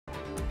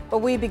But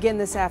we begin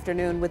this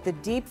afternoon with the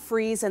deep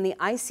freeze and the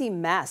icy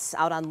mess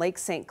out on Lake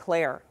St.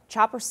 Clair.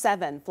 Chopper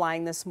 7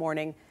 flying this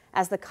morning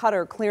as the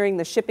cutter clearing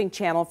the shipping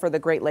channel for the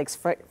Great Lakes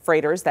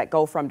freighters that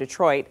go from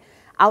Detroit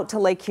out to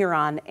Lake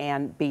Huron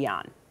and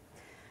beyond.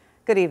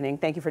 Good evening.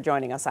 Thank you for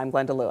joining us. I'm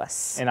Glenda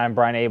Lewis. And I'm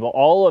Brian Abel.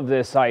 All of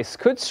this ice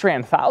could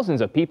strand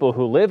thousands of people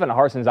who live on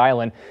Harson's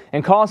Island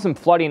and cause some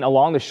flooding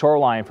along the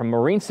shoreline from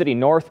Marine City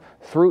north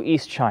through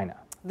East China.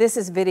 This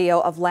is video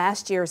of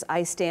last year's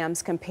ice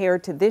dams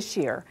compared to this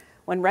year,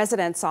 when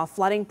residents saw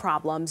flooding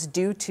problems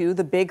due to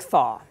the big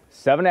thaw.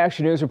 7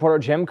 Action News reporter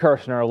Jim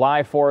Kirshner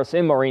live for us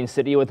in Marine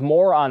City with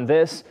more on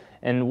this.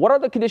 And what are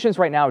the conditions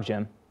right now,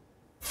 Jim?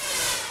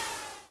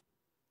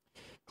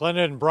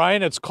 Glenda and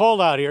Brian, it's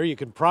cold out here. You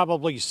can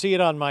probably see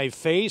it on my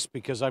face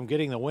because I'm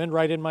getting the wind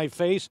right in my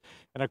face.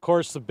 And of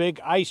course, the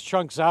big ice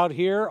chunks out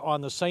here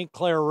on the St.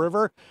 Clair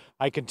River.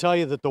 I can tell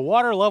you that the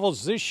water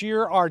levels this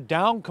year are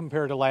down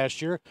compared to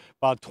last year,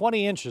 about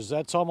 20 inches.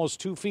 That's almost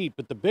 2 feet.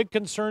 But the big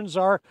concerns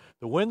are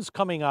the winds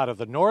coming out of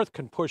the north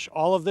can push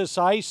all of this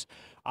ice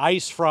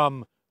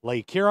from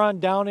Lake Huron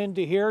down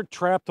into here,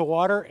 trap the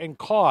water, and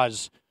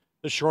cause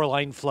the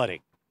shoreline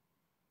flooding.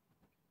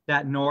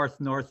 That north,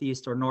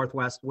 northeast, or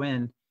northwest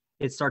wind,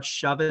 it starts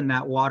shoving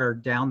that water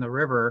down the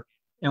river,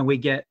 and we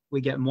get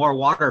more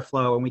water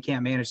flow, and we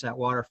can't manage that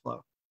water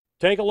flow.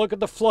 Take a look at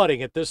the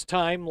flooding at this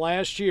time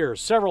last year.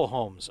 Several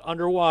homes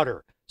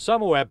underwater.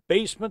 Some who have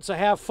basements a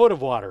half foot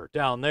of water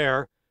down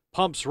there.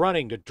 Pumps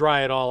running to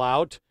dry it all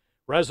out.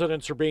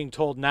 Residents are being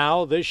told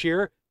now this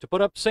year to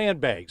put up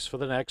sandbags for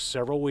the next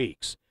several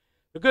weeks.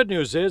 The good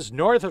news is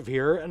north of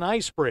here, an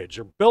ice bridge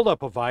or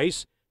buildup of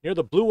ice near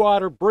the Blue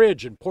Water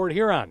Bridge in Port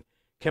Huron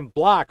can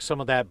block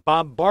some of that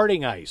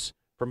bombarding ice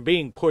from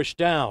being pushed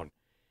down.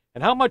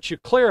 And how much you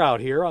clear out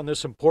here on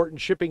this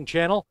important shipping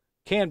channel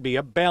can be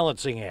a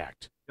balancing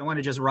act. You don't want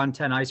to just run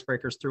 10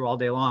 icebreakers through all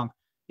day long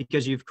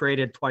because you've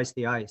created twice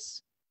the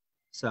ice.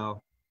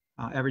 So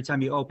every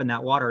time you open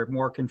that water,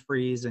 more can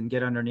freeze and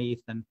get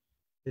underneath, and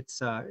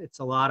it's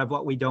a lot of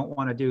what we don't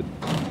want to do.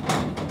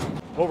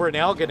 Over in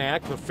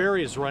Algonac, the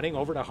ferry is running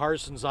over to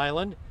Harson's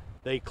Island.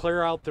 They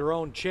clear out their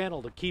own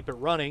channel to keep it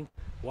running.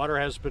 Water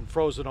has been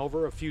frozen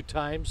over a few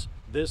times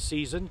this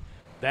season.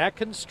 That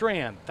can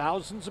strand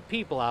thousands of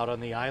people out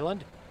on the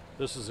island.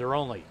 This is their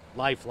only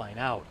lifeline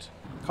out.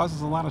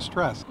 Causes a lot of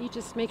stress. You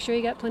just make sure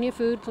you got plenty of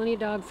food, plenty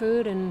of dog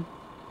food, and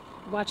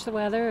watch the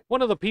weather.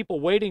 One of the people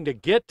waiting to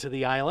get to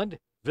the island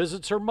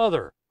visits her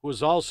mother, who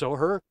is also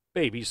her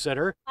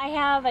babysitter. I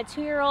have a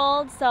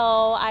 2-year-old, so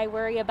I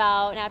worry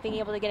about not being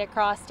able to get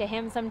across to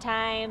him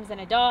sometimes, and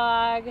a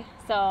dog,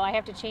 so I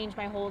have to change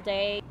my whole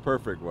day.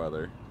 Perfect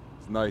weather.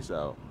 It's nice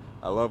out.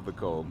 I love the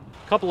cold.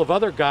 A couple of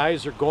other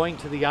guys are going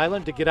to the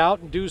island to get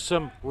out and do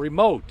some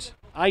remote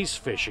ice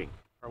fishing.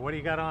 What do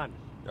you got on?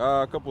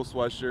 A couple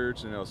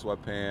sweatshirts,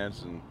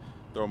 sweatpants, and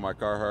throw my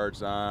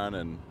Carhartts on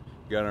and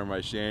get under my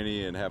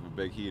shanty and have a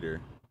big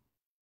heater.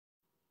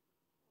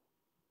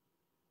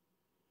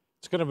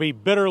 It's going to be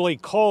bitterly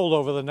cold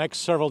over the next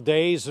several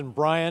days, and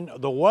Brian,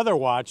 the weather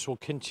watch will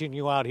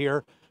continue out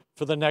here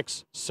for the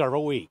next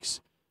several weeks.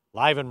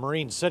 Live in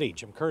Marine City,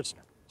 Jim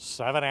Kirshner,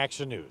 7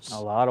 Action News. A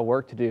lot of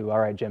work to do. All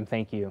right, Jim,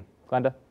 thank you. Glenda?